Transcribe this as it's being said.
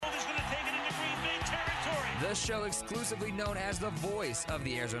the show exclusively known as the voice of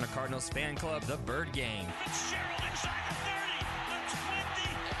the Arizona Cardinals fan club, the Bird Gang. Fitzgerald inside the 30, the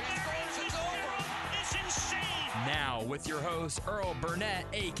 20. It's over. It's insane. Now with your host, Earl, Burnett,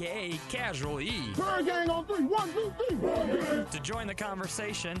 a.k.a. Casual E. Bird Gang on 3, 1, 2, 3. Bird Gang. To join the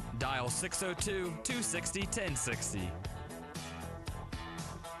conversation, dial 602-260-1060.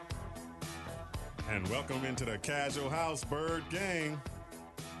 And welcome into the Casual House, Bird Gang.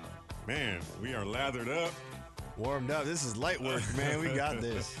 Man, we are lathered up. Warmed up. This is light work, man. We got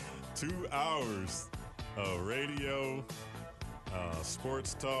this. 2 hours of radio,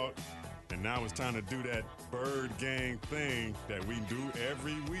 sports talk, and now it's time to do that Bird Gang thing that we do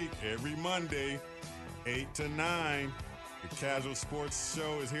every week, every Monday, 8 to 9. The Casual Sports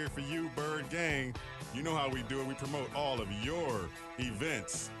Show is here for you, Bird Gang. You know how we do it. We promote all of your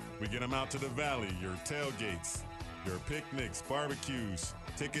events. We get them out to the valley, your tailgates, your picnics, barbecues,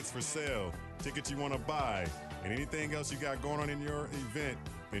 tickets for sale, tickets you want to buy, and anything else you got going on in your event,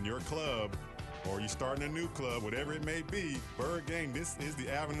 in your club, or you starting a new club, whatever it may be. Bird Gang, this is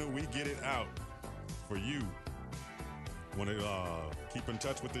the avenue we get it out for you. Want to keep in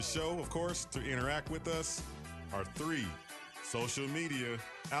touch with the show, of course, to interact with us, our 3 social media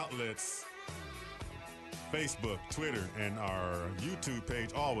outlets, Facebook, Twitter, and our YouTube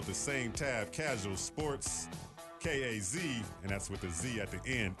page, all with the same tab, Casual Sports, K-A-Z, and that's with the Z at the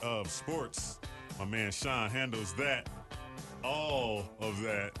end of sports. My man Sean handles that, all of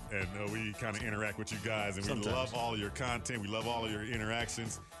that, and we kind of interact with you guys, and we love all of your content. We love all of your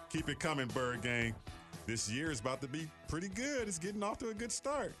interactions. Keep it coming, Bird Gang. This year is about to be pretty good. It's getting off to a good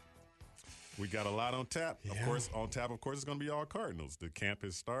start. We got a lot on tap. Yeah. Of course, it's going to be all Cardinals. The camp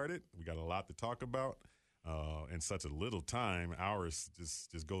has started. We got a lot to talk about. In such a little time, hours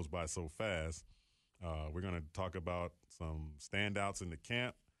just goes by so fast. We're going to talk about some standouts in the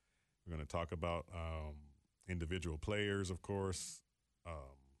camp. We're going to talk about individual players, of course,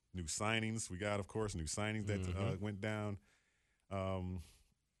 new signings. We got, of course, new signings that went down.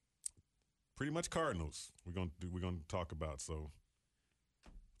 Pretty much Cardinals. We're going to talk about. So,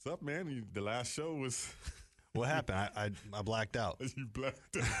 what's up, man? The last show was. What happened? I blacked out. You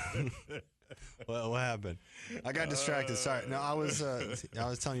blacked out. What happened? I got distracted. Sorry. No, I was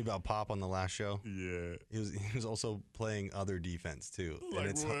telling you about Pop on the last show. Yeah. He was also playing other defense too. Like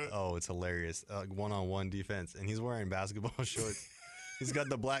and it's hilarious. One-on-one defense, and he's wearing basketball shorts. He's got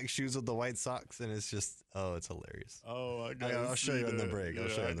the black shoes with the white socks, and it's just it's hilarious. Oh, I'll show you in the break.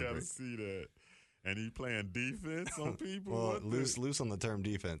 Yeah, I gotta see that. And he playing defense on people. Well, loose on the term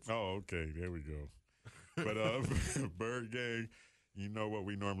defense. Oh, okay. There we go. But Bird Gang. You know what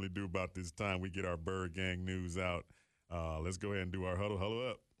we normally do about this time. We get our Bird Gang news out. Let's go ahead and do our huddle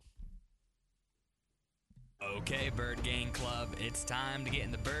up. Okay, Bird Gang Club, it's time to get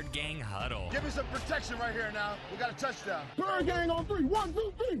in the Bird Gang huddle. Give me some protection right here now. We got a touchdown. Bird Gang on 3, 1,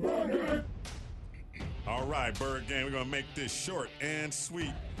 2, 3. Bird Gang. All right, Bird Gang, we're going to make this short and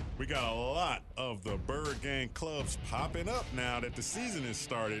sweet. We got a lot of the Bird Gang clubs popping up now that the season has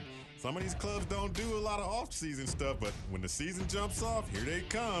started. Some of these clubs don't do a lot of off-season stuff, but when the season jumps off, here they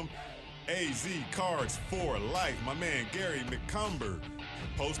come. AZ Cards for Life. My man Gary McCumber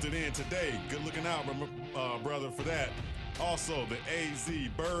posted in today. Good looking out, brother, for that. Also, the AZ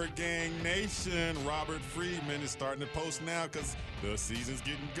Bird Gang Nation. Robert Friedman is starting to post now because the season's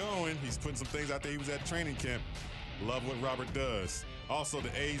getting going. He's putting some things out there. He was at training camp. Love what Robert does. Also, the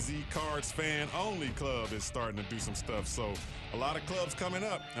AZ Cards Fan Only Club is starting to do some stuff. So, a lot of clubs coming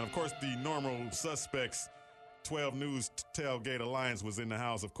up. And, of course, the normal suspects, 12 News Tailgate Alliance was in the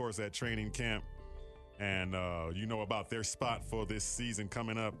house, of course, at training camp. And you know about their spot for this season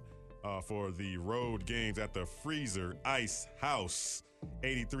coming up for the road games at the Freezer Ice House,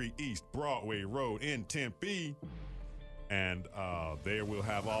 83 East Broadway Road in Tempe. And they will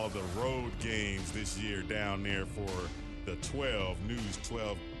have all the road games this year down there for the 12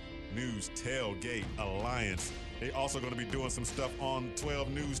 News Tailgate Alliance. They also going to be doing some stuff on 12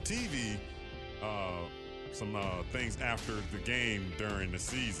 News TV, some things after the game during the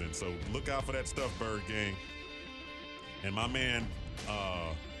season. So look out for that stuff, Bird Gang. And my man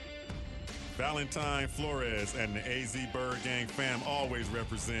Valentine Flores and the AZ Bird Gang fam always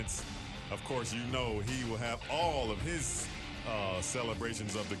represents. Of course, you know he will have all of his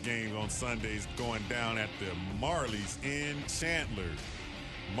celebrations of the game on Sundays going down at the Marley's in Chandler.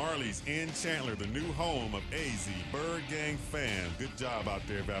 Marley's in Chandler, the new home of AZ Bird Gang fam. Good job out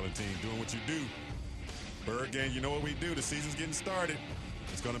there, Valentine, doing what you do. Bird Gang, you know what we do. The season's getting started.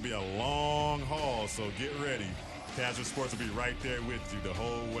 It's going to be a long haul, so get ready. Casual Sports will be right there with you the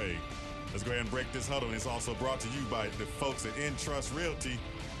whole way. Let's go ahead and break this huddle. And it's also brought to you by the folks at Entrust Realty.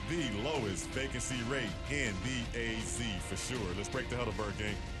 the lowest vacancy rate in the AZ for sure. Let's break the huddle, Bird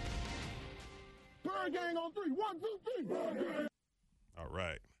Gang. Bird gang on 3. 1, 2, 3. Bird gang. All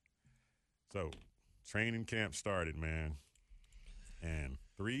right. So, training camp started, man. And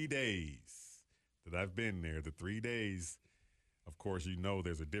 3 days that I've been there, the 3 days, of course, you know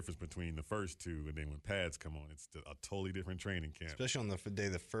there's a difference between the first two, and then when pads come on, it's a totally different training camp. Especially on the day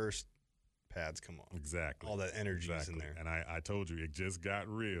the first pads come on. Exactly. All that energy is in there. And I told you, it just got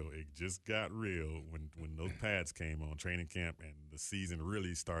real. It just got real when those pads came on training camp and the season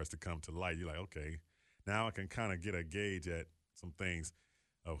really starts to come to light. You're like, okay, now I can kind of get a gauge at some things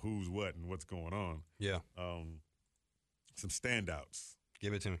of who's what and what's going on. Yeah. Some standouts.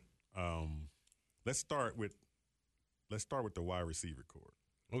 Give it to me. Let's start with the wide receiver core.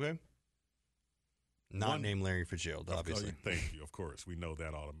 Okay. Not named Larry Fitzgerald, obviously. Thank you. Of course, we know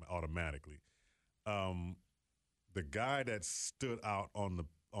that automatically. The guy that stood out on the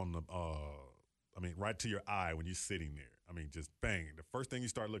right to your eye when you're sitting there. I mean, just bang. The first thing you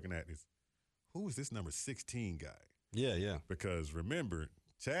start looking at is, who is this number 16 guy? Yeah. Because remember,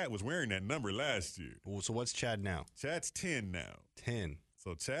 Chad was wearing that number last year. Well, so what's Chad now? Chad's 10 now. 10.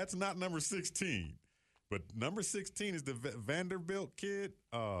 So Chad's not number 16. But number 16 is the Vanderbilt kid,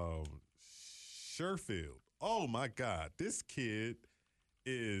 Sherfield. Oh, my God. This kid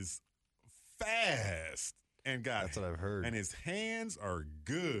is fast and That's what I've heard. And his hands are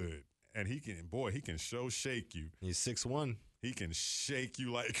good. And he can shake you. He's 6'1". He can shake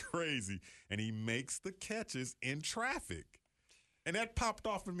you like crazy. And he makes the catches in traffic. And that popped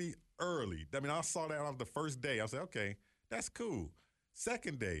off of me early. I mean, I saw that on the first day. I was like, okay, that's cool.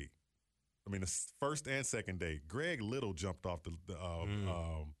 Second day, the first and second day, Greg Little jumped off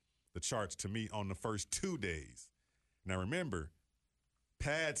the charts to me on the first 2 days. Now, remember,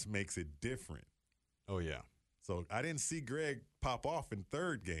 pads makes it different. Oh, yeah. So I didn't see Greg pop off in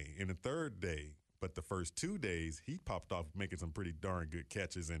the third day, but the first 2 days he popped off making some pretty darn good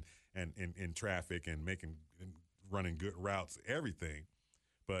catches and in traffic and running good routes, everything.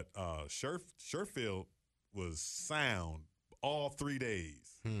 But Sherfield was sound all 3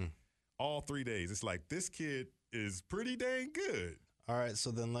 days. All 3 days. It's like this kid is pretty dang good. All right, so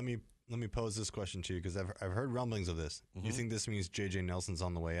then let me pose this question to you because I've heard rumblings of this. Mm-hmm. You think this means J.J. Nelson's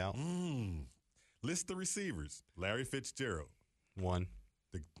on the way out? List the receivers. Larry Fitzgerald. 1.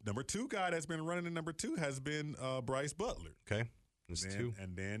 The number 2 guy that's been running the number 2 has been Bryce Butler. Okay, that's 2.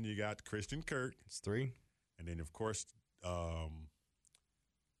 And then you got Christian Kirk. It's 3. And then, of course,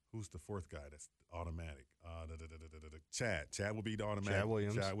 who's the 4th guy that's automatic? Chad. Chad will be the automatic. Chad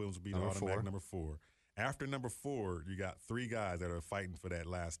Williams will be the automatic number 4. After number 4, you got 3 guys that are fighting for that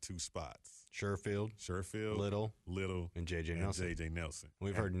last 2 spots. Sherfield, Little, and J.J. Nelson.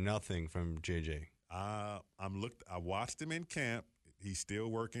 We've heard nothing from J.J. I watched him in camp. He's still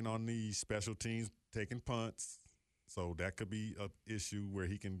working on the special teams, taking punts. So that could be an issue where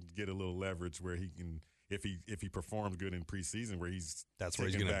he can get a little leverage where he can, if he performs good in preseason, where that's where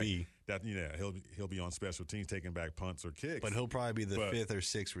he's going to be. He'll be on special teams taking back punts or kicks. But he'll probably be the 5th or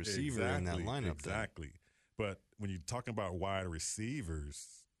 6th receiver in that lineup. Exactly. But when you're talking about wide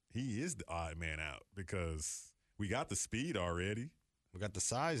receivers, he is the odd man out because we got the speed already. We got the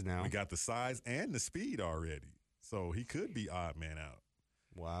size now. We got the size and the speed already. So he could be odd man out.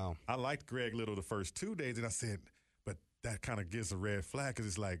 Wow. I liked Greg Little the first 2 days, and I said, but that kind of gives a red flag because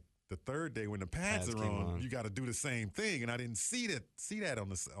it's like the third day when the pads are on, you got to do the same thing, and I didn't see that on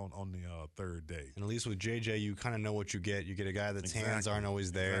the third day. And at least with JJ, you kind of know what you get. You get a guy that's hands aren't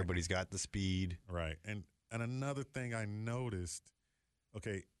always there, but he's got the speed. Right. And another thing I noticed,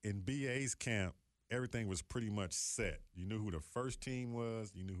 okay, in BA's camp, everything was pretty much set. You knew who the first team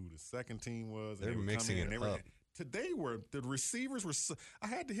was. You knew who the second team was. They're mixing it up. Today the receivers were. I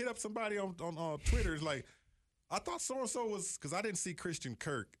had to hit up somebody on Twitter. It's like, I thought so-and-so was, because I didn't see Christian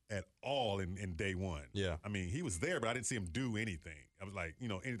Kirk at all in day one. Yeah. I mean, he was there, but I didn't see him do anything. I was like,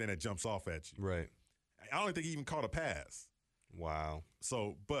 anything that jumps off at you. Right. I don't think he even caught a pass. Wow.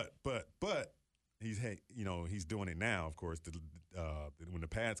 So, but he's doing it now, of course, when the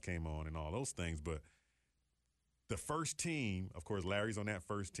pads came on and all those things. But the first team, of course, Larry's on that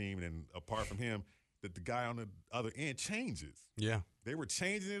first team, and apart from him, the guy on the other end changes. Yeah. They were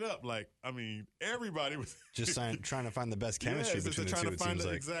changing it up. Like, I mean, everybody was just trying to find the best chemistry between the two. It seems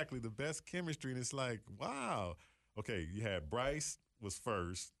like exactly the best chemistry, and it's like, wow. Okay, you had Bryce was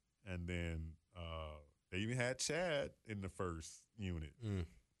first, and then they even had Chad in the first unit.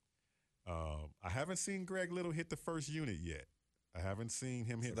 I haven't seen Greg Little hit the first unit yet. I haven't seen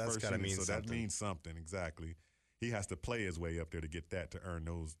him hit first unit, so that means something. Exactly. He has to play his way up there to get that, to earn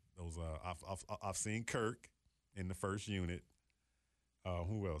those. I've seen Kirk in the first unit.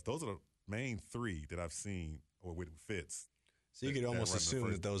 Who else? Those are the main three that I've seen or with Fitz. So you could almost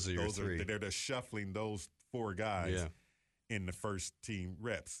assume that those are your three. They're just shuffling those four guys in the first team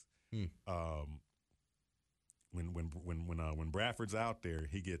reps. When Bradford's out there,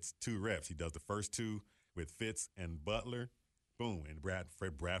 he gets 2 reps. He does the first 2 with Fitz and Butler, boom, and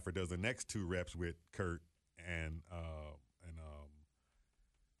Bradford does the next 2 reps with Kurt and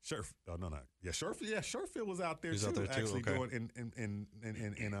Sherfield. Oh, no, Sherfield. Yeah, Sherfield was out there too. Actually, okay. doing in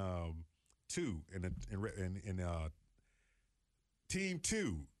 2 in team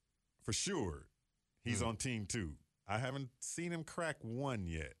 2 for sure. He's on team 2. I haven't seen him crack 1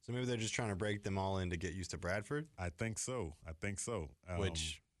 yet. So maybe they're just trying to break them all in to get used to Bradford? I think so.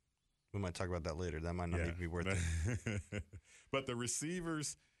 Which we might talk about that later. That might not even be worth it. But the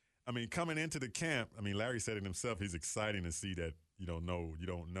receivers, I mean, coming into the camp, I mean, Larry said it himself. He's exciting to see that you don't know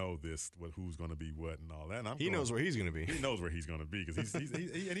who's going to be what and all that. And he knows where he's going to be. He knows where he's going to be because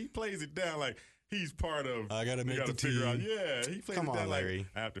he plays it down like he's part of. I got to make the team. He plays it down Larry. Like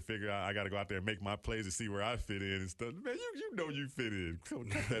I have to figure out. I got to go out there and make my plays to see where I fit in and stuff. Man, you know you fit in. Cut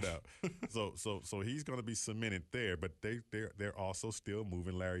that out. So he's going to be cemented there, but they're also still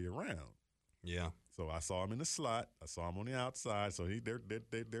moving Larry around. Yeah. So I saw him in the slot. I saw him on the outside. So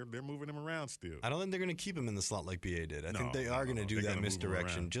they're moving him around still. I don't think they're going to keep him in the slot like BA did. I think they are going to do that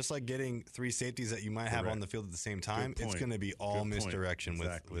misdirection. Just like getting 3 safeties that you might have on the field at the same time, it's going to be all misdirection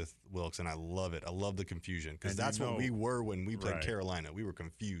with Wilkes, and I love it. I love the confusion because that's what we were when we played Carolina. We were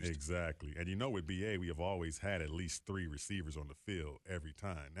confused. Exactly. And with BA, we have always had at least 3 receivers on the field every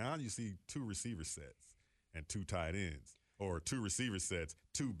time. Now you see 2 receiver sets and 2 tight ends. Or 2 receiver sets,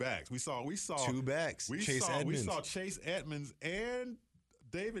 2 backs. We saw 2 backs. We saw Chase Edmonds and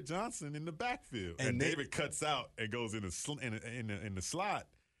David Johnson in the backfield, and David cuts out and goes in the slot.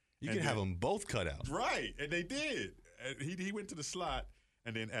 You can have them both cut out, right? And they did. And he went to the slot,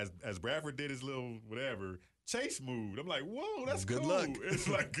 and then as Bradford did his little whatever, Chase moved. I'm like, whoa, that's good cool. Luck. It's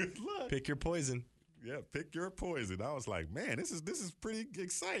like good luck. Pick your poison. Yeah, pick your poison. I was like, man, this is pretty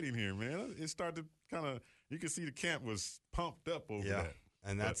exciting here, man. It started to kind of. You can see the camp was pumped up over that.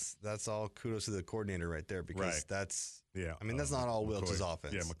 And that's all kudos to the coordinator right there because that's that's not all Wilkes'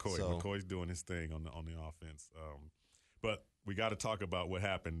 offense. Yeah, McCoy's doing his thing on the offense. But we got to talk about what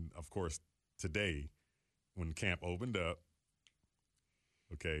happened, of course, today when camp opened up.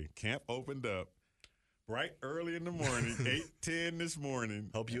 Okay, camp opened up bright early in the morning, 8:10 this morning.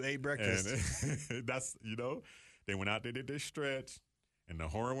 Hope you ate breakfast. And that's they went out there, did their stretch, and the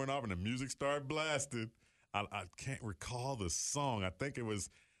horn went off and the music started blasting. I can't recall the song. I think it was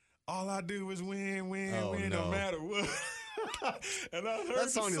 "All I Do Is Win, no matter what." And I heard that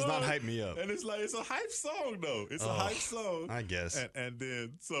song does not hype me up. And it's a hype song though. It's a hype song, I guess. And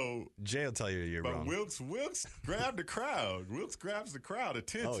then Jay will tell you you're wrong. But Wilkes grabbed the crowd. Wilkes grabs the crowd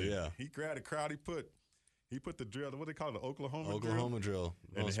attention. Oh yeah, he grabbed the crowd. He put the drill. What they call it, the Oklahoma drill.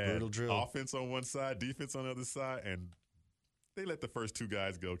 Most brutal drill. Offense on one side, defense on the other side, and they let the first 2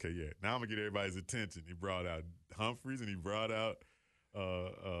 guys go. Okay, now I'm gonna get everybody's attention. He brought out Humphreys and he brought out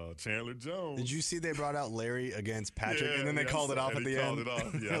Chandler Jones. Did you see they brought out Larry against Patrick, and then they called it off at the end?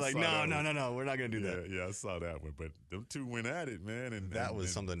 They're like, no, we're not gonna do that. Yeah, I saw that one. But them 2 went at it, man, and that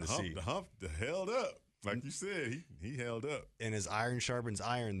was something to see. The Hump held up. Like you said, he held up. And as iron sharpens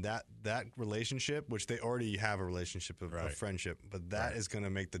iron, that relationship, which they already have a relationship of friendship, but that is going to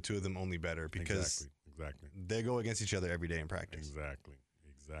make the 2 of them only better because exactly. They go against each other every day in practice. Exactly.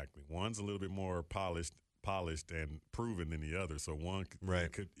 One's a little bit more polished and proven than the other. So one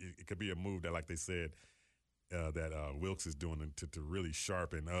it could be a move that, like they said, that Wilkes is doing to really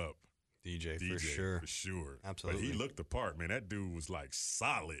sharpen up DJ for sure. Absolutely. But he looked the part, man. That dude was like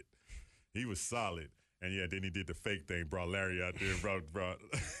solid. He was solid. And then he did the fake thing, brought Larry out there, brought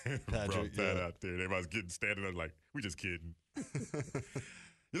Patrick, Pat out there. Everybody's standing up like, we just kidding.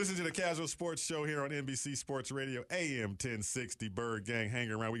 You listen to the Casual Sports Show here on NBC Sports Radio, AM 1060, Bird Gang. Hang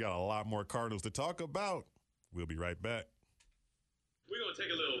around. We got a lot more Cardinals to talk about. We'll be right back. We're going to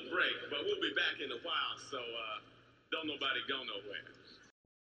take a little break, but we'll be back in a while, so don't nobody go nowhere.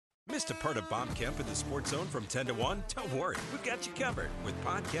 Missed a part of Bob Kemp in the Sports Zone from 10 to 1? Don't worry, we've got you covered with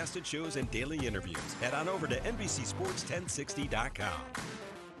podcasted shows and daily interviews. Head on over to NBCSports1060.com.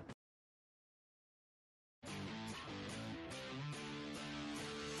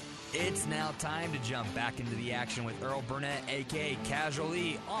 It's now time to jump back into the action with Earl Burnett, a.k.a. Casual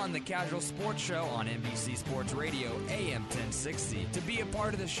E, on the Casual Sports Show on NBC Sports Radio, AM 1060. To be a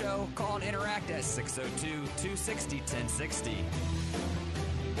part of the show, call and interact at 602-260-1060.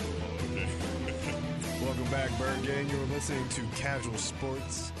 Welcome back, Bird Gang. You're listening to Casual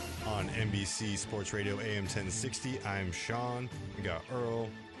Sports on NBC Sports Radio AM 1060. I'm Sean. We got Earl.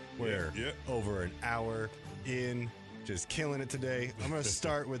 We're over an hour in, just killing it today. I'm going to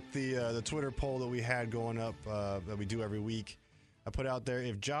start with the Twitter poll that we had going up that we do every week. I put out there,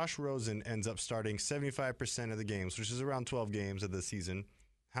 if Josh Rosen ends up starting 75% of the games, which is around 12 games of the season,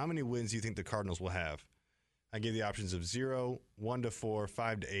 how many wins do you think the Cardinals will have? I gave the options of 0, 1-4,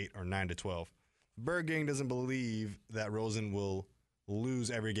 5-8, or 9-12. Bird Gang doesn't believe that Rosen will lose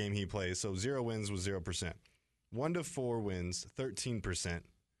every game he plays, so 0 wins was 0%. 1-4 wins, 13%.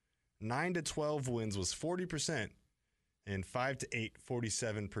 9-12 wins was 40%. And 5-8,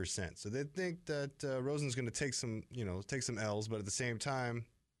 47%. So they think that Rosen's going to take some L's, but at the same time,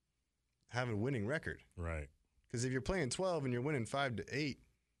 have a winning record. Right. Because if you're playing 12 and you're winning 5-8,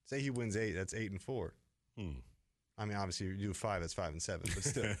 say he wins 8, that's 8-4. I mean, obviously, you do 5, that's 5-7. But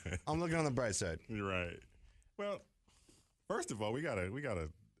still, I'm looking on the bright side. You're right. Well, first of all, we gotta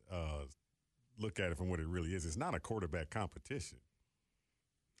look at it from what it really is. It's not a quarterback competition.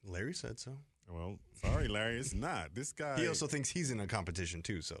 Larry said so. Well, sorry, Larry, it's not. This guy. He also thinks he's in a competition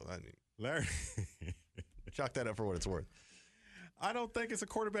too. So Larry, chalk that up for what it's worth. I don't think it's a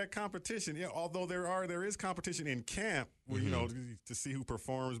quarterback competition. Yeah, although there is competition in camp, where, to see who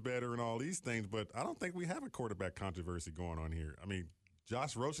performs better and all these things. But I don't think we have a quarterback controversy going on here. I mean,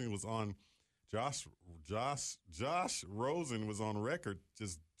 Josh Rosen was on record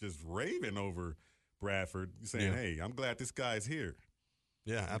just raving over Bradford, saying, "Hey, I'm glad this guy's here."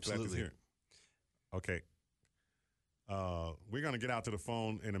 Yeah, absolutely. Okay. We're gonna get out to the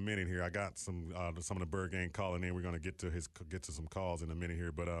phone in a minute here. I got some of the Bird Gang calling in. We're gonna get to some calls in a minute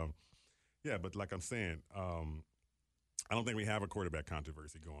here. But but like I'm saying, I don't think we have a quarterback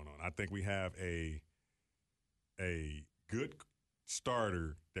controversy going on. I think we have a good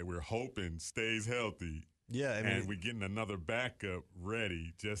starter that we're hoping stays healthy. Yeah, and we're getting another backup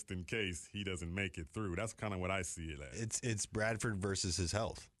ready just in case he doesn't make it through. That's kind of what I see it as. It's Bradford versus his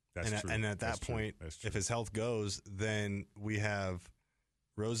health. That's true. And at that point, if his health goes, then we have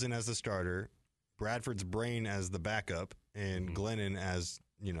Rosen as the starter, Bradford's brain as the backup, and Glennon as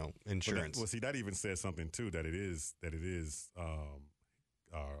insurance. Well, see, that even says something too. That it is.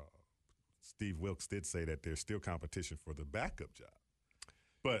 Steve Wilkes did say that there's still competition for the backup job,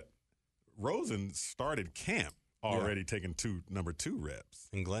 but Rosen started camp already taking number 2 reps,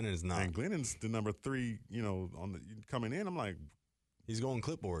 and Glennon is not. And Glennon's the number 3. Coming in, I'm like. He's going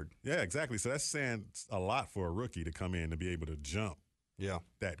clipboard. Yeah, exactly. So that's saying a lot for a rookie to come in to be able to jump. Yeah,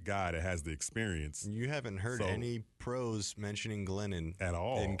 that guy that has the experience. You haven't heard any pros mentioning Glennon at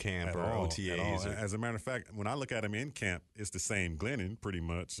all in camp or OTAs. As a matter of fact, when I look at him in camp, it's the same Glennon pretty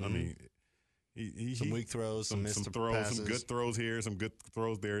much. I mean, some weak throws, some missed passes, some good throws here, some good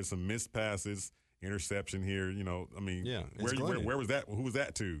throws there, some missed passes, interception here. Where was that? Who was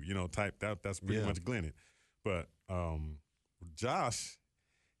that to? That's pretty much Glennon. But Josh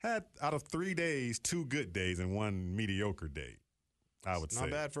had, out of 3 days, 2 good days and 1 mediocre day, I would say. Not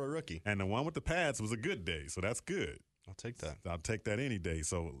bad for a rookie. And the one with the pads was a good day, so that's good. I'll take that. I'll take that any day.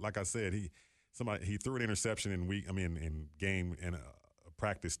 So, like I said, he threw an interception in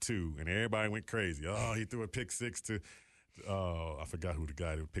practice 2, and everybody went crazy. Oh, he threw a pick 6 to I forgot who the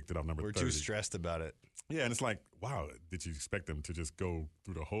guy who picked it up, number 30. We're too stressed about it. Yeah, and it's like, wow, did you expect them to just go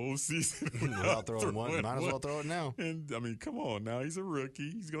through the whole season without throwing one? Might as well throw it now. And, I mean, come on now. He's a rookie.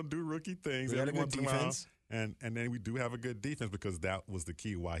 He's going to do rookie things. We got a good defense. And then we do have a good defense because that was the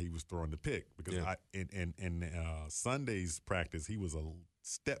key why he was throwing the pick. Because in Sunday's practice, he was a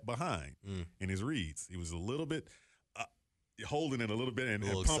step behind in his reads. He was a little bit holding it a little bit and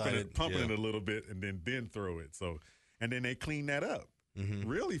pumping it a little bit and then throw it. So, and then they cleaned that up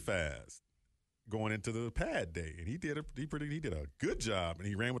really fast going into the pad day. And he did a good job. And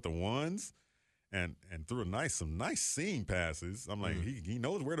he ran with the ones and threw some nice seam passes. I'm like, he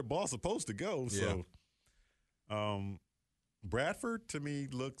knows where the ball's supposed to go. So Bradford, to me,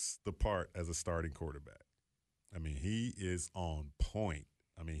 looks the part as a starting quarterback. I mean, he is on point.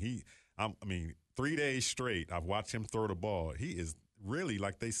 I mean, 3 days straight, I've watched him throw the ball. He is really,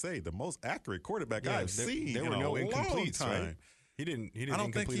 like they say, the most accurate quarterback I've seen. There were no incompletes, right? He didn't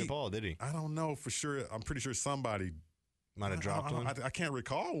incomplete the ball, did he? I don't know for sure. I'm pretty sure somebody might have dropped one. I can't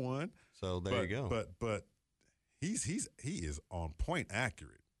recall one. So there you go. But he is on point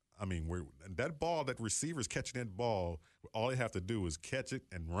accurate. I mean, that ball, that receiver's catching that ball, all they have to do is catch it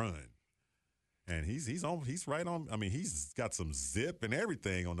and run. And he's right on. I mean, he's got some zip and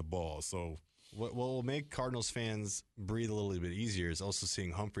everything on the ball. So What will make Cardinals fans breathe a little bit easier is also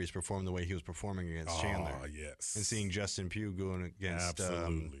seeing Humphreys perform the way he was performing against Chandler. Oh, yes. And seeing Justin Pugh going against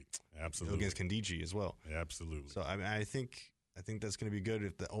against Kandichi as well. Absolutely. So I think that's going to be good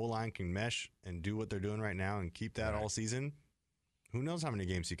if the O-line can mesh and do what they're doing right now and keep that all season. Who knows how many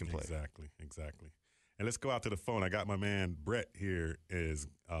games he can play? Exactly. And let's go out to the phone. I got my man Brett here is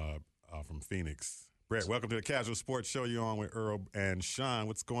from Phoenix. Brett, welcome to the Casual Sports Show. You're on with Earl and Sean.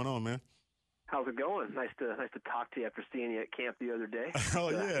 What's going on, man? How's it going? Nice to talk to you after seeing you at camp the other day. It's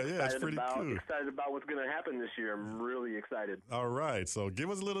pretty cool. Excited about what's going to happen this year. I'm really excited. All right, so give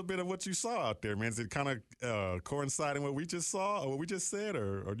us a little bit of what you saw out there, man. Is it kind of coinciding what we just saw or what we just said,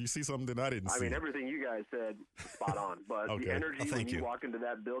 or do you see something that I didn't see? I mean, everything you guys said, spot on. But the energy when you walk into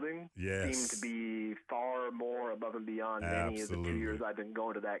that building seemed to be far more above and beyond any of the 2 years I've been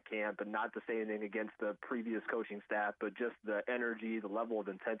going to that camp. And not to say anything against the previous coaching staff, but just the energy, the level of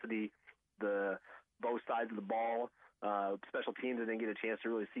intensity, both sides of the ball. Special teams, I didn't get a chance to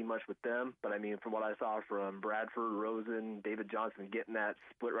really see much with them, but I mean, from what I saw from Bradford, Rosen, David Johnson, getting that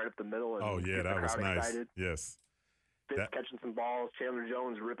split right up the middle and that was nice. Excited. Yes, Fitz catching some balls, Chandler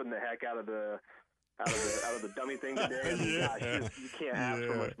Jones ripping the heck out of the dummy thing today. I mean, gosh, you can't ask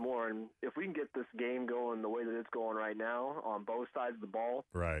for much more. And if we can get this game going the way that it's going right now on both sides of the ball,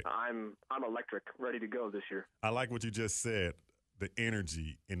 I'm electric, ready to go this year. I like what you just said. The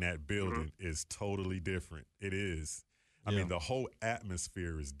energy in that building is totally different. It is. I mean, the whole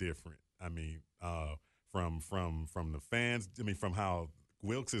atmosphere is different. I mean, from the fans. I mean, from how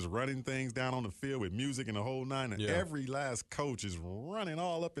Wilkes is running things down on the field with music and the whole nine. And every last coach is running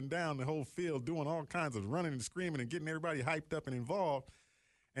all up and down the whole field, doing all kinds of running and screaming and getting everybody hyped up and involved.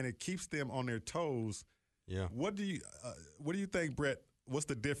 And it keeps them on their toes. Yeah. What do you think, Brett? What's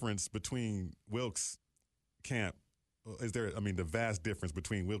the difference between Wilkes camp? Is there, I mean, the vast difference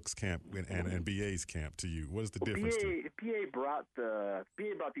between Wilkes camp and BA's camp to you? What is the difference? BA brought the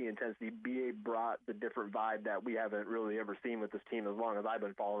intensity. BA brought the different vibe that we haven't really ever seen with this team as long as I've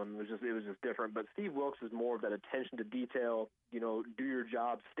been following them. It was just different. But Steve Wilkes is more of that attention to detail. Do your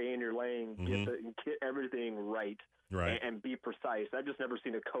job, stay in your lane, get everything right. And be precise. I've just never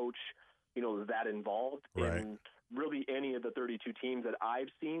seen a coach, that involved in really any of the 32 teams that I've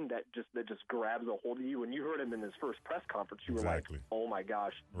seen that just grabs a hold of you. When you heard him in his first press conference, you were like, oh my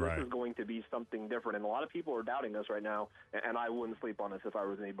gosh, this is going to be something different. And a lot of people are doubting us right now, and I wouldn't sleep on us if I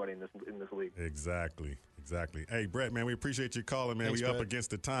was anybody in this league. Exactly. Hey, Brett, man, we appreciate you calling, man. Thanks, we up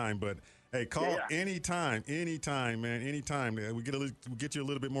against the time, but hey, call anytime, man, anytime. We get you a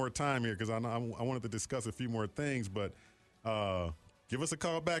little bit more time here because I wanted to discuss a few more things, but give us a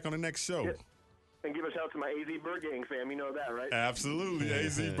call back on the next show. Yeah. And give a shout out to my AZ Bird Gang fam. You know that, right? Absolutely.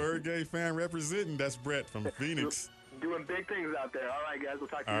 AZ Bird Gang fan representing. That's Brett from Phoenix. Doing big things out there. All right, guys. We'll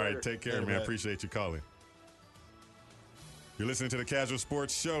talk to you later. All right. Take care, man. Appreciate you calling. You're listening to the Casual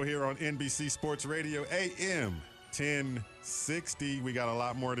Sports Show here on NBC Sports Radio, AM 1060. We got a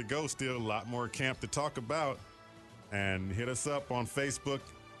lot more to go still, a lot more camp to talk about. And hit us up on Facebook,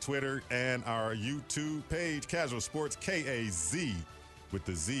 Twitter, and our YouTube page, Casual Sports, KAZ. With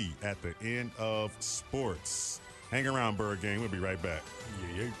the Z at the end of sports. Hang around, Bird Gang. We'll be right back.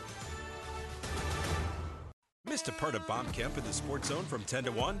 Missed a part of Bomb Camp in the Sports Zone from 10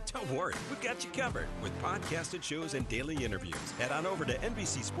 to 1? Don't worry. We've got you covered with podcasted shows and daily interviews. Head on over to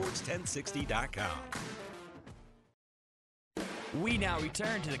NBCSports1060.com. We now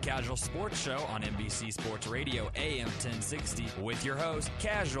return to the Casual Sports Show on NBC Sports Radio, AM 1060, with your host,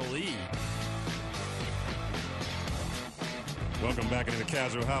 Casual Lee. Welcome back into the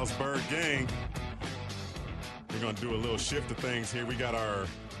Casual House, Bird Gang. We're going to do a little shift of things here. We got our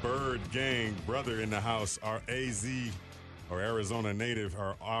Bird Gang brother in the house, our AZ, or Arizona native,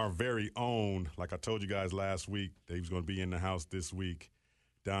 our very own. Like I told you guys last week, that he was going to be in the house this week.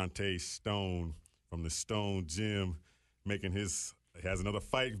 Dante Stone from the Stone Gym, he has another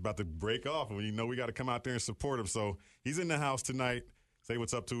fight about to break off, and we got to come out there and support him. So he's in the house tonight. Say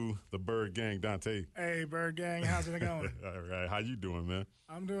what's up to the Bird Gang, Dante. Hey, Bird Gang. How's it going? All right. How you doing, man?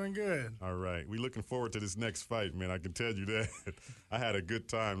 I'm doing good. All right. We looking forward to this next fight, man. I can tell you that. I had a good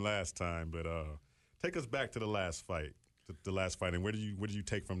time last time, but take us back to the last fight. And what do you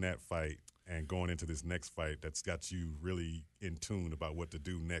take from that fight and going into this next fight that's got you really in tune about what to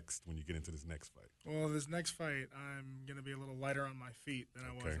do next when you get into this next fight? Well, this next fight, I'm going to be a little lighter on my feet than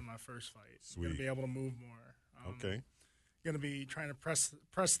I was in my first fight. Sweet. I'm going to be able to move more. Okay. Going to be trying to press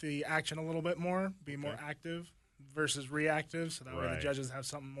the action a little bit more, be more active versus reactive, so that way the judges have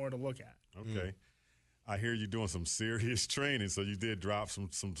something more to look at. Okay. I hear you doing some serious training, so you did drop some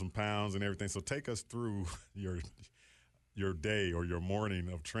pounds and everything. So take us through your day or your morning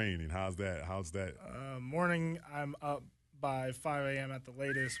of training? How's that? Morning, I'm up by 5 a.m. at the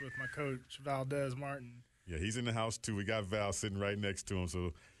latest with my coach, Valdez Martin. Yeah, he's in the house, too. We got Val sitting right next to him.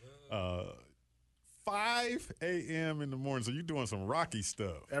 So 5 a.m. in the morning. So you're doing some Rocky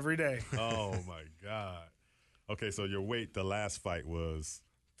stuff. Every day. Oh, my God. Okay, so your weight, the last fight was?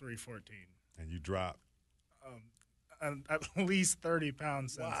 314. And you dropped? At least 30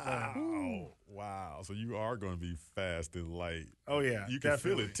 pounds since then. Wow. So you are going to be fast and light. Oh, yeah. You can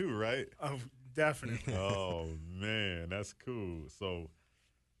feel it, too, right? Oh, definitely. Oh, man. That's cool. So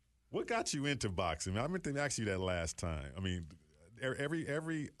what got you into boxing? I meant to ask you that last time. I mean,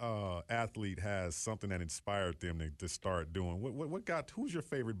 every athlete has something that inspired them to start doing. Who's your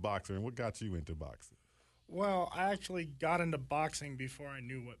favorite boxer, and what got you into boxing? Well, I actually got into boxing before I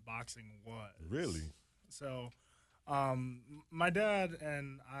knew what boxing was. Really? So my dad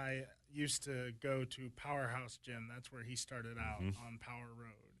and I used to go to Powerhouse Gym. That's where he started out on Power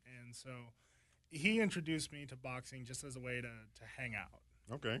Road. And so he introduced me to boxing just as a way to hang out.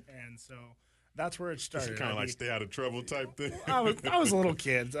 Okay. And so that's where it started. Kind of like stay out of trouble type thing? I was a little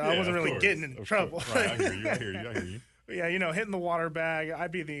kid. So I wasn't really getting in trouble. Right, I hear you. But yeah, hitting the water bag.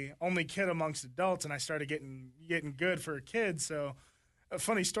 I'd be the only kid amongst adults, and I started getting good for a kid. So a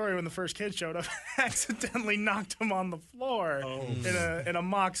funny story, when the first kid showed up, I accidentally knocked him on the floor in a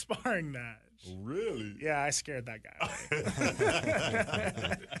mock sparring match. Really? Yeah, I scared that guy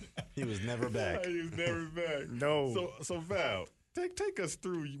away. He was never back. No. So Val, take us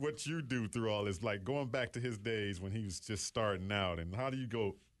through what you do through all this, like going back to his days when he was just starting out, and how do you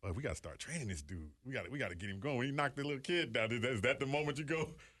go, oh, we got to start training this dude. We got to get him going. When he knocked the little kid down, is that the moment you go,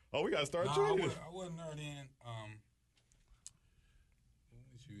 oh, we got to start training? I wasn't there then. What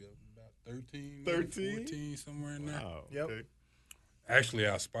was you, about 13? 14, somewhere in there. Wow. Yep. Okay. Actually,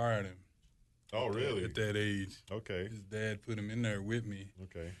 I inspired him. Oh, really? At that age. Okay. His dad put him in there with me.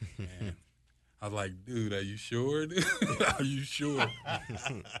 Okay. And I was like, dude, are you sure? Are you sure?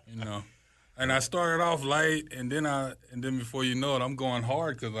 And I started off light, and then before you know it, I'm going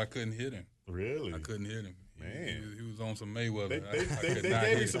hard because I couldn't hit him. Really? I couldn't hit him. Man. He was on some Mayweather. They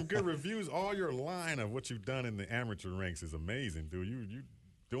gave me some good reviews. All your line of what you've done in the amateur ranks is amazing, dude. You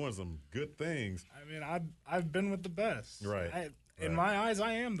doing some good things. I mean, I've been with the best. Right. In my eyes,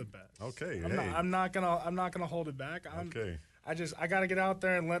 I am the best. Okay. I'm not gonna hold it back. I got to get out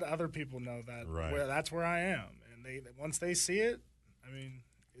there and let other people know that that's where I am. And once they see it, I mean,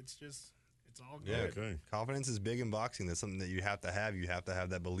 it's all good. Yeah, okay. Confidence is big in boxing. That's something that you have to have. You have to have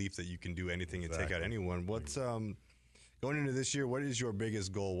that belief that you can do anything and take out anyone. What's going into this year? What is your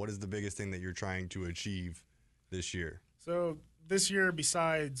biggest goal? What is the biggest thing that you're trying to achieve this year? So this year,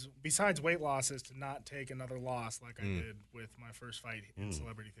 besides weight loss, is to not take another loss like I did with my first fight in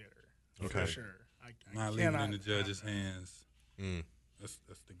Celebrity Theater. Okay. For sure. Not leaving it in the judges' hands. That's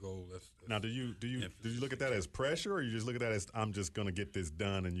the goal. Now, do you look at that as pressure, or you just look at that as, I'm just going to get this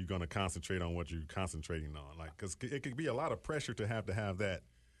done, and you're going to concentrate on what you're concentrating on? Like, because it could be a lot of pressure to have that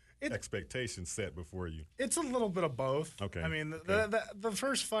expectation set before you. It's a little bit of both. Okay. I mean, the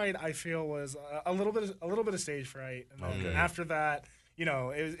first fight I feel was a little bit of stage fright, and then after that,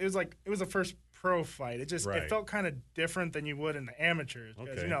 it was the first pro fight. It felt kind of different than you would in the amateurs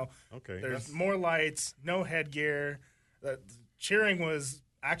because there's more lights, no headgear. The cheering was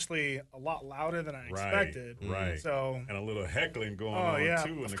actually a lot louder than I expected. Right. So and a little heckling going on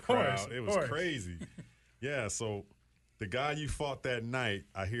too in the crowd. It was crazy. Yeah. So the guy you fought that night,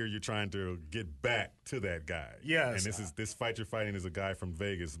 I hear you're trying to get back to that guy. Yes. And this fight you're fighting is a guy from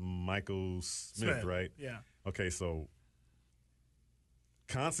Vegas, Michael Smith, right? Yeah. Okay. So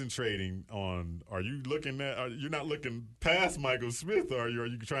concentrating on, you're not looking past Michael Smith, are you? Are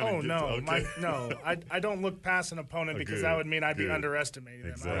you trying to get I don't look past an opponent because that would mean I'd be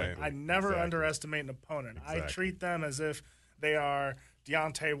underestimating them. I never underestimate an opponent. I treat them as if they are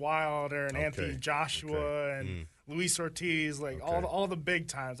Deontay Wilder and Anthony Joshua and Luis Ortiz, all the big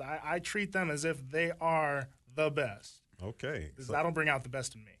times. I treat them as if they are the best. Okay. Because that'll bring out the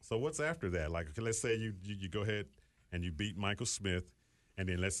best in me. So what's after that? Like, let's say you go ahead and you beat Michael Smith, and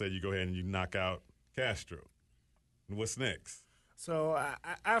then let's say you go ahead and you knock out Castro. What's next? So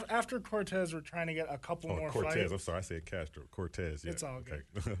after Cortez, we're trying to get a couple more Cortez. fights. I'm sorry, I said Castro. Cortez, yeah. It's all good.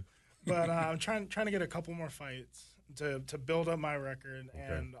 But I'm trying to get a couple more fights to build up my record,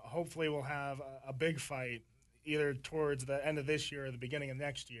 and hopefully we'll have a big fight either towards the end of this year or the beginning of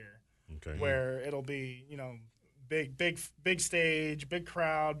next year, where it'll be, big stage, big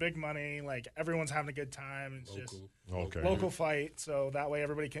crowd, big money. Like everyone's having a good time. It's just local fight, so that way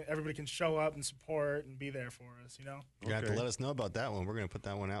everybody can show up and support and be there for us. You know. You're gonna have to let us know about that one. We're gonna put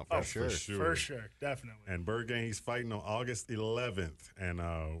that one out for sure. For sure, definitely. And Bird Gang, he's fighting on August 11th, and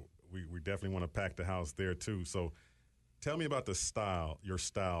we definitely want to pack the house there too. So. Tell me about your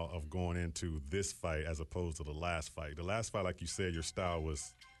style of going into this fight as opposed to the last fight. The last fight, like you said, your style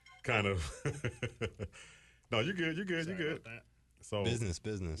was kind of – no, you're good. You're good. So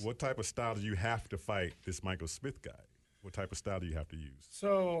business. What type of style do you have to fight this Michael Smith guy? What type of style do you have to use?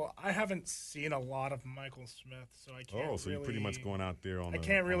 So I haven't seen a lot of Michael Smith, so I can't so you're pretty much going out there on I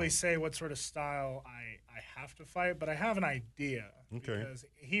can't really say what sort of style I have to fight, but I have an idea. Okay. Because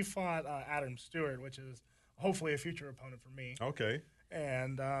he fought Adam Stewart, which is – hopefully a future opponent for me. Okay.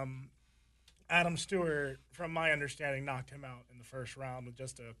 And Adam Stewart, from my understanding, knocked him out in the first round with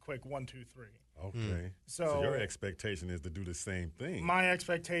just a quick 1-2-3. Okay. So your expectation is to do the same thing. My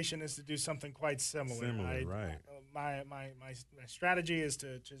expectation is to do something quite similar. Right. My strategy is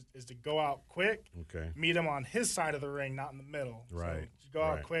to go out quick. Okay. Meet him on his side of the ring, not in the middle. Right. So go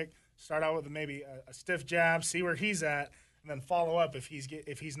out quick. Start out with maybe a stiff jab, see where he's at, and then follow up if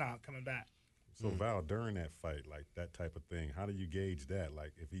he's not coming back. So Val, during that fight, like that type of thing, how do you gauge that?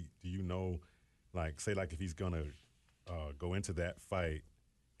 Like, do you know, like, say, like if he's gonna go into that fight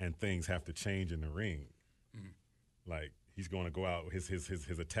and things have to change in the ring, like he's going to go out. His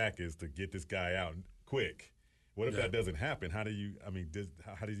attack is to get this guy out quick. What if that doesn't happen? How do you? I mean,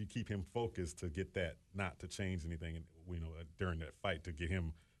 how do you keep him focused to get that not to change anything? During that fight to get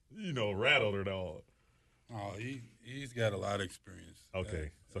him, rattled at all. Oh, he's got a lot of experience.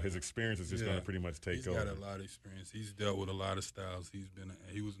 Okay, so his experience is just going to pretty much take over. He's got a lot of experience. He's dealt with a lot of styles.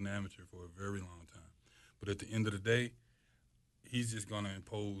 He was an amateur for a very long time. But at the end of the day, he's just going to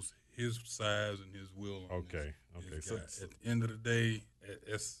impose his size and his will on his guy. So at the end of the day,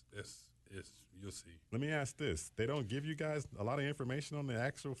 it's you'll see. Let me ask this: they don't give you guys a lot of information on the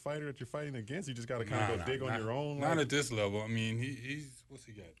actual fighter that you're fighting against. You just got to kind of go dig on your own. Not at this level. I mean, he's what's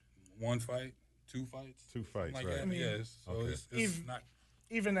he got? One fight. 2 fights? 2 fights, like right. That. I mean, it's not.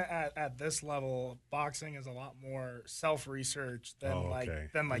 Even at this level, boxing is a lot more self-research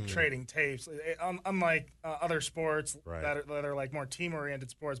than trading tapes. Unlike other sports that are like more team-oriented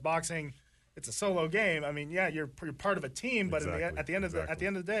sports, boxing, it's a solo game. I mean, yeah, you're part of a team, but at the end of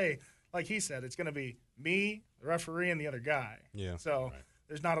the day, like he said, it's going to be me, the referee, and the other guy. Yeah. So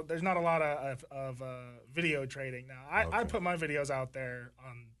there's not a lot of video trading now. I put my videos out there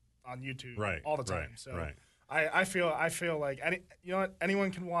on YouTube all the time. I feel like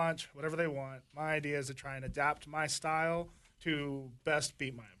anyone can watch whatever they want. My idea is to try and adapt my style to best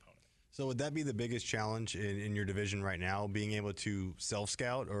beat my opponent. So would that be the biggest challenge in your division right now, being able to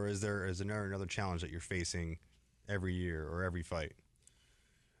self-scout, or is there another challenge that you're facing every year or every fight?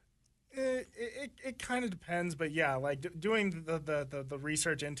 It kind of depends, but yeah, like doing the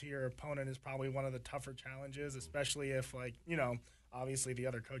research into your opponent is probably one of the tougher challenges, especially if obviously the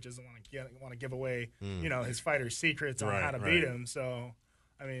other coaches want to give away his fighter's secrets on how to beat him. So,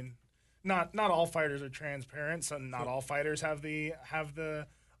 I mean, not all fighters are transparent. So not all fighters have the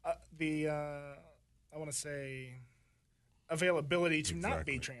I want to say availability to not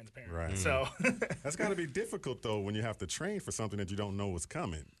be transparent. Right. So that's got to be difficult though when you have to train for something that you don't know what's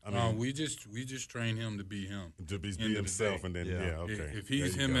coming. I mean, we just train him to be him, to be himself, and then okay. If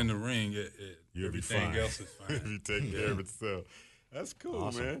he's him in the ring, everything else is fine. You take care of itself. That's cool,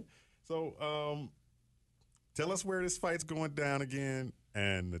 awesome. Man. So, tell us where this fight's going down again,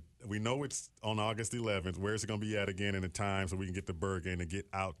 and we know it's on August 11th. Where's it going to be at again in the time so we can get the Bird Gang to get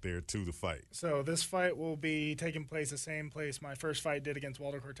out there to the fight? So this fight will be taking place the same place my first fight did against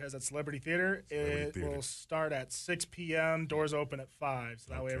Walter Cortez at Celebrity Theater. It will start at 6 p.m., doors open at 5,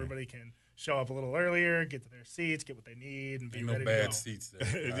 so that way everybody can show up a little earlier, get to their seats, get what they need, and be ready to go. No bad seats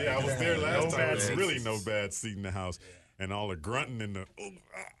there. Yeah, I was there last time. There's really no bad seat in the house. Yeah. And all the grunting and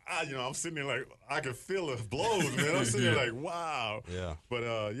I'm sitting there like, I can feel the blows, man. I'm sitting there like, wow. Yeah.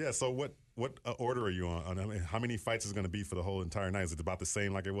 But, so what order are you on? I mean, how many fights is going to be for the whole entire night? Is it about the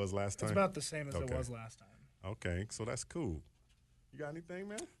same like it was last time? It's about the same as it was last time. Okay, so that's cool. You got anything,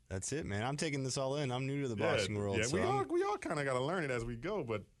 man? That's it, man. I'm taking this all in. I'm new to the boxing world. Yeah, so we all kind of got to learn it as we go,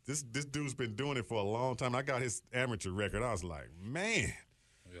 but this dude's been doing it for a long time. I got his amateur record. I was like, man.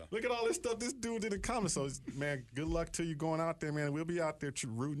 Yeah. Look at all this stuff this dude did in comments. So, man, good luck to you going out there, man. We'll be out there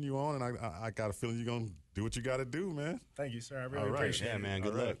rooting you on, and I got a feeling you're going to do what you got to do, man. Thank you, sir. I really appreciate it. Yeah, man,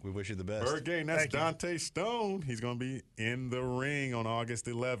 good luck. We wish you the best. Bird Gang, that's Dante Stone. He's going to be in the ring on August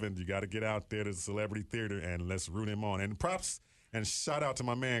 11th. You got to get out there to the Celebrity Theater, and let's root him on. And props and shout out to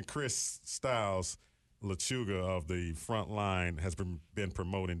my man Chris Styles LeChuga of the front line has been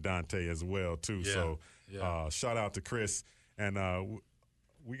promoting Dante as well, too. Yeah. So Yeah. shout out to Chris. And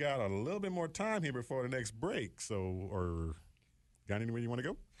we got a little bit more time here before the next break. So, or got anywhere you want to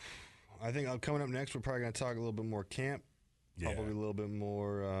go? I think coming up next, we're probably going to talk a little bit more camp. Yeah. Probably a little bit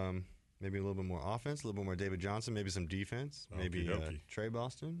more, maybe a little bit more offense, a little bit more David Johnson, maybe some defense, maybe Trey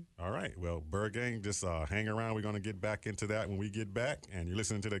Boston. All right. Well, Bird Gang, just hang around. We're going to get back into that when we get back. And you're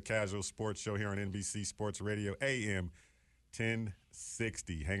listening to the Casual Sports Show here on NBC Sports Radio, AM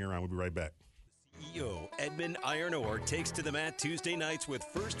 1060. Hang around. We'll be right back. CEO Edmund Iron Ore takes to the mat Tuesday nights with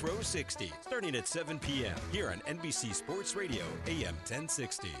First Row 60, starting at 7 p.m. here on NBC Sports Radio, AM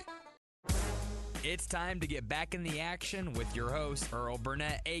 1060. It's time to get back in the action with your host, Earl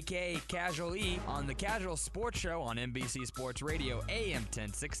Burnett, a.k.a. Casual E, on the Casual Sports Show on NBC Sports Radio, AM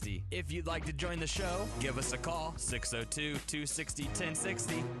 1060. If you'd like to join the show, give us a call,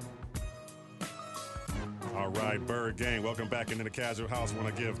 602-260-1060. All right, Bird Gang, welcome back into the Casual House.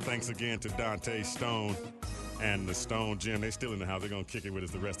 Want to give thanks again to Dante Stone and the Stone Gym. They're still in the house. They're going to kick it with us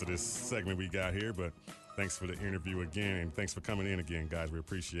the rest of this segment we got here, but thanks for the interview again, and thanks for coming in again, guys. We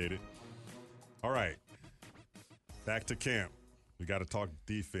appreciate it. All right, back to camp. We got to talk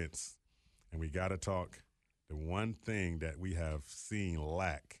defense, and we got to talk the one thing that we have seen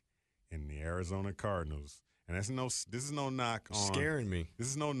lack in the Arizona Cardinals. And this is no knock on scaring me. This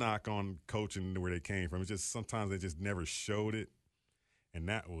is no knock on coaching where they came from. It's just sometimes they just never showed it, and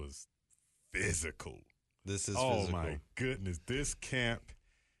that was physical. This is physical. Oh my goodness, this camp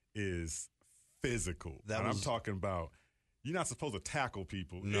is physical. I'm talking about. You're not supposed to tackle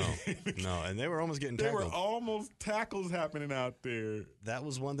people. No, and they were almost getting tackled. There were almost tackles happening out there. That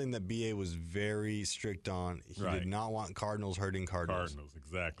was one thing that BA was very strict on. He did not want Cardinals hurting Cardinals.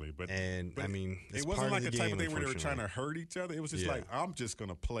 Exactly. But I mean, it wasn't like a type of thing where they were trying to hurt each other. It was just like, I'm just going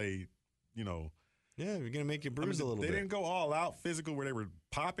to play, Yeah, you're going to make you bruise a little bit. They didn't go all out physical where they were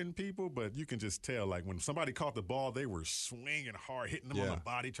popping people, but you can just tell, like, when somebody caught the ball, they were swinging hard, hitting them on the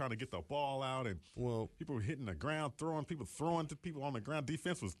body, trying to get the ball out. And people were hitting the ground, throwing to people on the ground.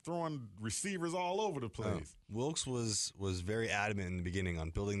 Defense was throwing receivers all over the place. Wilkes was very adamant in the beginning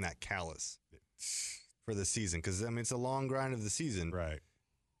on building that callus for the season because, I mean, it's a long grind of the season. Right.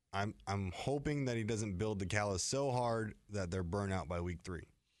 I'm hoping that he doesn't build the callus so hard that they're burnt out by week 3.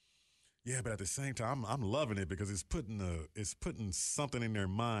 Yeah, but at the same time, I'm loving it because it's putting something in their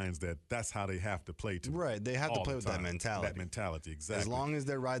minds that's how they have to play. Right, they have to play with that mentality. That mentality, exactly. As long as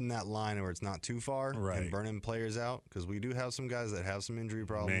they're riding that line where it's not too far and burning players out, because we do have some guys that have some injury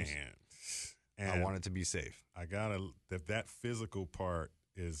problems. Man, and I want it to be safe. That physical part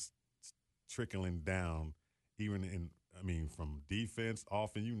is trickling down, even from defense,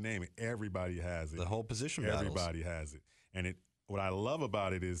 offense, you name it. Everybody has it. The whole position Everybody has it, and what I love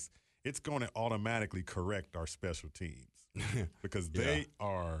about it is. It's going to automatically correct our special teams because they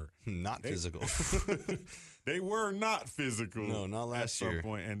are not physical. They were not physical. No, not last year. At some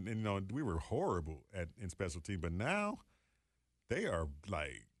point, and we were horrible in special teams, but now they are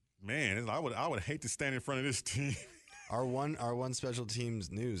like, man, I would hate to stand in front of this team. Our one special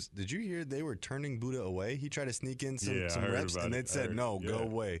teams news. Did you hear they were turning Buddha away? He tried to sneak in some reps, and they said, "No, go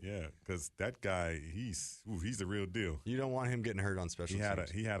away." Yeah, because that guy, he's the real deal. You don't want him getting hurt on special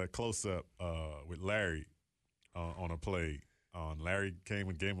teams. He had a close up with Larry on a play. Larry came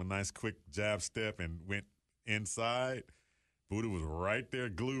and gave him a nice quick jab step and went inside. Buddha was right there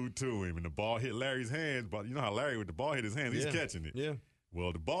glued to him, and the ball hit Larry's hands. But you know how Larry, with the ball hit his hands, he's catching it. Yeah.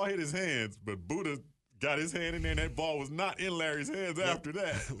 Well, the ball hit his hands, but Buddha got his hand in there, and that ball was not in Larry's hands after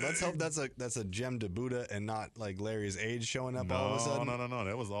that. Let's hope that's a gem to Buddha and not like Larry's age showing up all of a sudden. No.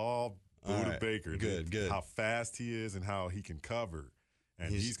 That was all Buddha Baker. Good. How fast he is and how he can cover.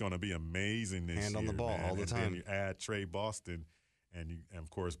 And he's going to be amazing this year. Hand on the ball all the time. And then you add Trey Boston and of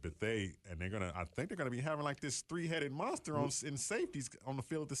course, Bethea, and I think they're going to be having like this 3-headed monster in safeties on the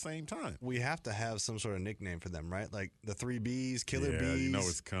field at the same time. We have to have some sort of nickname for them, right? Like the 3 Bs, Killer Bees. Yeah, you know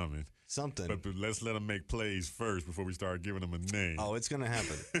it's coming. Something. But let's let them make plays first before we start giving them a name. Oh, it's going to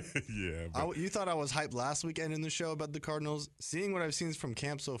happen. Yeah. You thought I was hyped last weekend in the show about the Cardinals. Seeing what I've seen from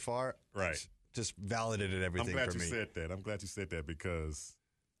camp so far, just validated everything for me. I'm glad you said that because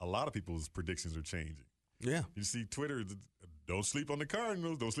a lot of people's predictions are changing. Yeah. You see Twitter, don't sleep on the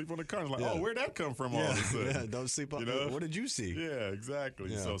Cardinals. Don't sleep on the Cardinals. Like, where'd that come from all of a sudden? Yeah, don't sleep on What did you see? Yeah,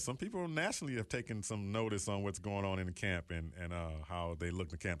 exactly. Yeah. So some people nationally have taken some notice on what's going on in the camp and how they look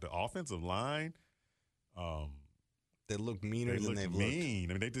in the camp. The offensive line, they look meaner than they've looked. I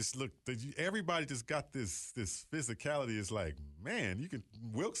mean, they just look. Everybody just got this physicality. It's like, man,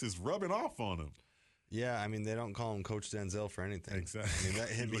 Wilkes is rubbing off on them. Yeah, I mean, they don't call him Coach Denzel for anything. Exactly.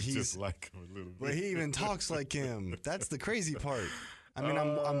 I mean, he's just like him a little bit. But he even talks like him. That's the crazy part. I mean,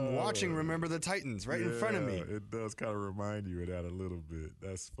 I'm watching Remember the Titans in front of me. It does kind of remind you of that a little bit.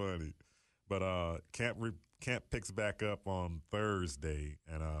 That's funny. But camp picks back up on Thursday,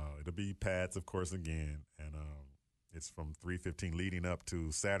 and it'll be pads, of course, again. And it's from 3:15 leading up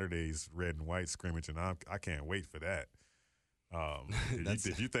to Saturday's red and white scrimmage, and I can't wait for that.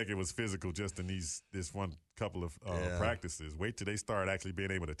 If you think it was physical just in this one couple of practices, wait till they start actually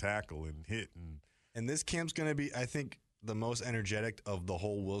being able to tackle and hit. And this camp's going to be, I think, the most energetic of the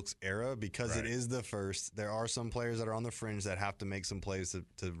whole Wilkes era because it is the first. There are some players that are on the fringe that have to make some plays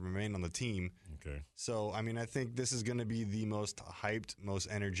to remain on the team. Okay. So, I mean, I think this is going to be the most hyped, most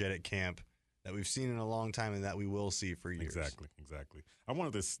energetic camp that we've seen in a long time and that we will see for years. Exactly. I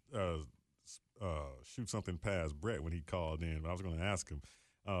wanted to shoot something past Brett when he called in. I was going to ask him.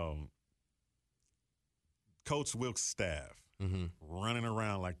 Coach Wilkes' staff running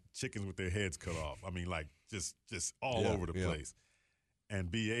around like chickens with their heads cut off. I mean, like just all over the place.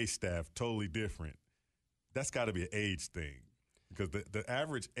 And BA staff, totally different. That's got to be an age thing because the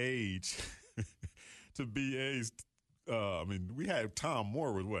average age to BA's, I mean, we had Tom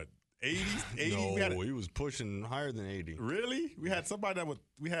Moore with what? 80? No, he was pushing higher than 80. Really? We had somebody that was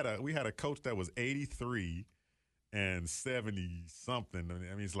we had a coach that was 83 and 70 something.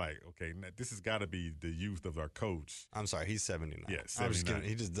 I mean, it's like, okay, this has got to be the youth of our coach. I'm sorry, he's 79. Yeah, 79. I'm just kidding.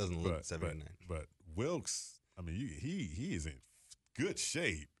 He just doesn't look 79. But Wilkes, I mean, he is in good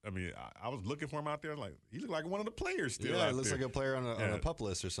shape. I mean, I was looking for him out there, like he looked like one of the players still. Yeah, he looks like a player on a pup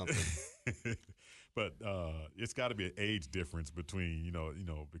list or something. But it's got to be an age difference between, you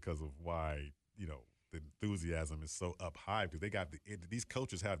know, because of why, the enthusiasm is so up high because these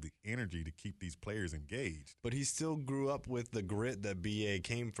coaches have the energy to keep these players engaged. But he still grew up with the grit that BA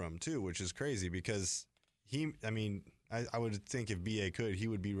came from too, which is crazy because I would think if BA could, he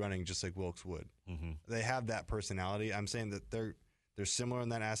would be running just like Wilkes would. Mm-hmm. They have that personality. I'm saying that they're similar in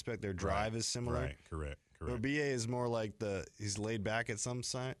that aspect. Their drive is similar. Right, correct. Where BA is more like he's laid back at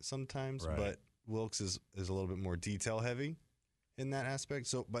sometimes, but Wilkes is a little bit more detail heavy in that aspect.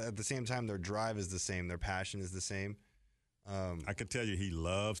 So, but at the same time, their drive is the same. Their passion is the same. I can tell you he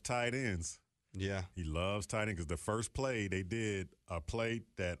loves tight ends. Yeah. He loves tight ends because the first play they did a play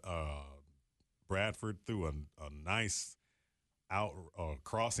that Bradford threw a nice out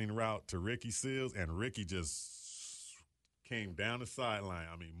crossing route to Ricky Seals, and Ricky just came down the sideline.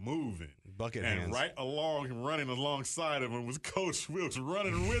 I mean, moving. Bucket and hands. Right along and running alongside of him was Coach Wilkes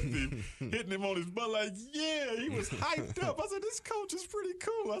running with him, hitting him on his butt like, yeah, he was hyped up. I said, this coach is pretty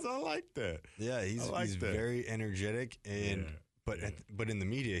cool. I said, I like that. Yeah, he's very energetic, but in the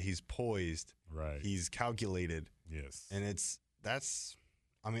media, he's poised. Right. He's calculated. Yes. And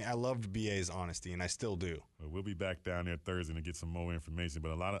I loved BA's honesty, and I still do. Well, we'll be back down there Thursday to get some more information,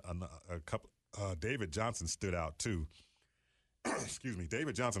 but David Johnson stood out too. Excuse me.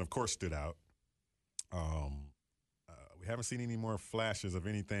 David Johnson, of course, stood out. We haven't seen any more flashes of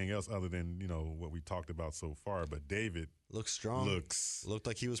anything else other than, what we talked about so far. But David looks strong. Looked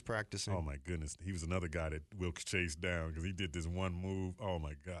like he was practicing. Oh, my goodness. He was another guy that Wilkes chased down because he did this one move. Oh,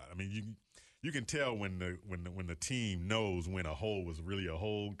 my God. I mean, you can tell when the team knows when a hole was really a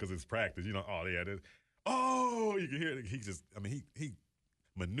hole because it's practice. You can hear it. He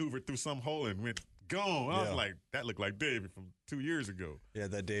maneuvered through some hole and went gone. I was like, that looked like David from 2 years ago. Yeah,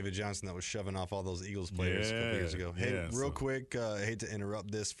 that David Johnson that was shoving off all those Eagles players a couple years ago. Hey, real quick, I hate to interrupt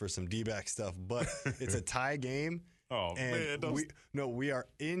this for some D-back stuff, but it's a tie game. Oh, and man. We are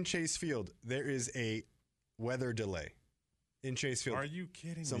in Chase Field. There is a weather delay in Chase Field. Are you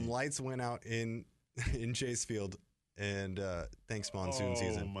kidding me? Some lights went out in Chase Field. And thanks, monsoon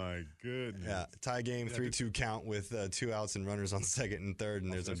season. Oh, my goodness. Yeah, tie game, 3-2 count with 2 outs and runners on second and third,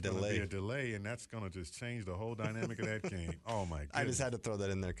 and there's a delay. There's going to be a delay, and that's going to just change the whole dynamic of that game. Oh, my goodness. I just had to throw that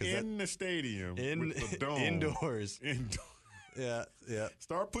in there. In the stadium with the dome. Indoors. Yeah.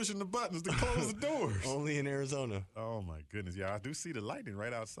 Start pushing the buttons to close the doors. Only in Arizona. Oh, my goodness. Yeah, I do see the lightning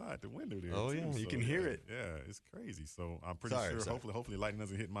right outside the window there. Oh, yeah. You can hear it. Yeah, it's crazy. So I'm pretty sure hopefully lightning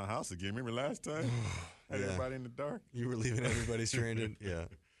doesn't hit my house again. Remember last time? Had everybody in the dark? You were leaving everybody stranded. Yeah.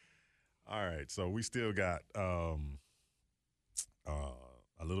 All right. So we still got a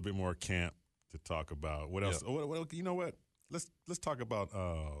little bit more camp to talk about. What else? Yep. You know what? Let's talk about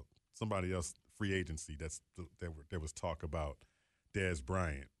somebody else. Free agency there was talk about Dez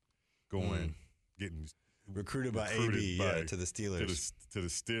Bryant getting recruited by AB to the Steelers. To the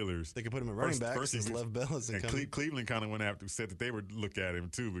Steelers. They could put him at running back since Lev Bell isn't coming. Cleveland kind of said that they would look at him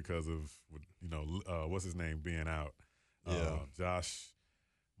too because of what's his name being out. Josh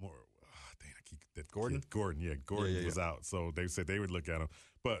Moore. Gordon? Gordon was out. So they said they would look at him.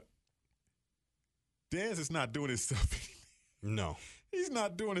 But Dez is not doing himself No. He's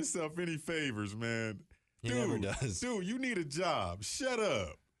not doing himself any favors, man. He never does. Dude, you need a job. Shut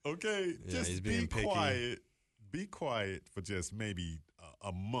up, okay? Yeah, just be quiet. Be quiet for just maybe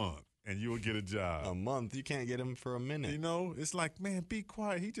a month, and you'll get a job. A month? You can't get him for a minute. You know, it's like, man, be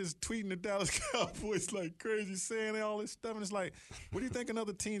quiet. He just tweeting the Dallas Cowboys like crazy, saying all this stuff. And it's like, what do you think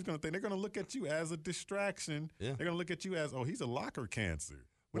another team's going to think? They're going to look at you as a distraction. Yeah. They're going to look at you as, oh, he's a locker cancer.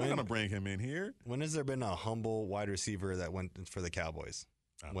 We're not going to bring him in here. When has there been a humble wide receiver that went for the Cowboys?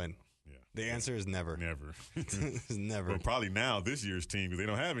 When? Yeah. The answer is never. Never. Never. Well, probably now this year's team because they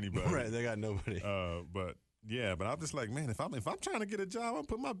don't have anybody. Right, they got nobody. But I'm just like, man, if I'm trying to get a job, I'm gonna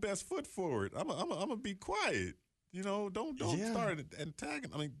put my best foot forward. I'm gonna be quiet. You know, don't start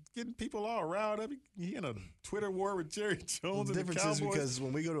attacking. I mean, getting people all riled up. He in a Twitter war with Jerry Jones and the Cowboys. The difference is because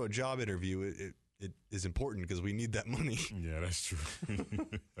when we go to a job interview, it is important because we need that money. Yeah, that's true.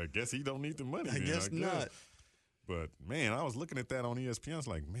 I guess he don't need the money. I guess not. But, man, I was looking at that on ESPN. I was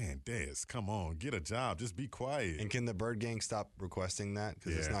like, man, Dez, come on, get a job. Just be quiet. And can the Bird Gang stop requesting that?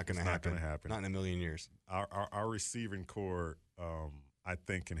 Because it's not going to happen. Not in a million years. Our receiving core, I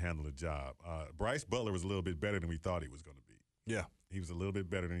think, can handle the job. Bryce Butler was a little bit better than we thought he was going to be. Yeah. He was a little bit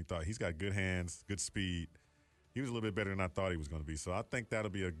better than he thought. He's got good hands, good speed. He was a little bit better than I thought he was going to be. So I think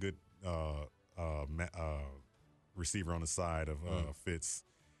that'll be a good receiver on the side of Fitz.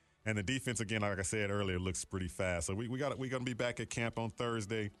 And the defense, again, like I said earlier, looks pretty fast. So we're going to be back at camp on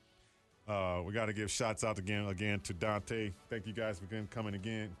Thursday. We got to give shots out again to Dante. Thank you guys for coming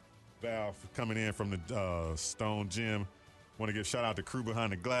again. Val for coming in from the Stone Gym. Want to give shout out to crew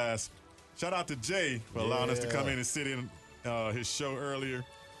behind the glass. Shout out to Jay for allowing us to come in and sit in his show earlier.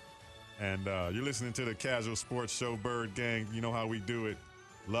 And you're listening to the Casual Sports Show, Bird Gang. You know how we do it.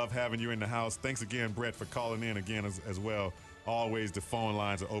 Love having you in the house. Thanks again, Brett, for calling in again as well. Always the phone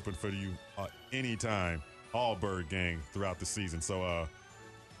lines are open for you anytime. All Bird Gang throughout the season. So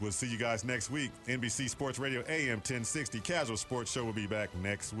we'll see you guys next week. NBC Sports Radio AM 1060. Casual Sports Show will be back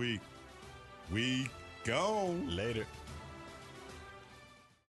next week. We go. Later.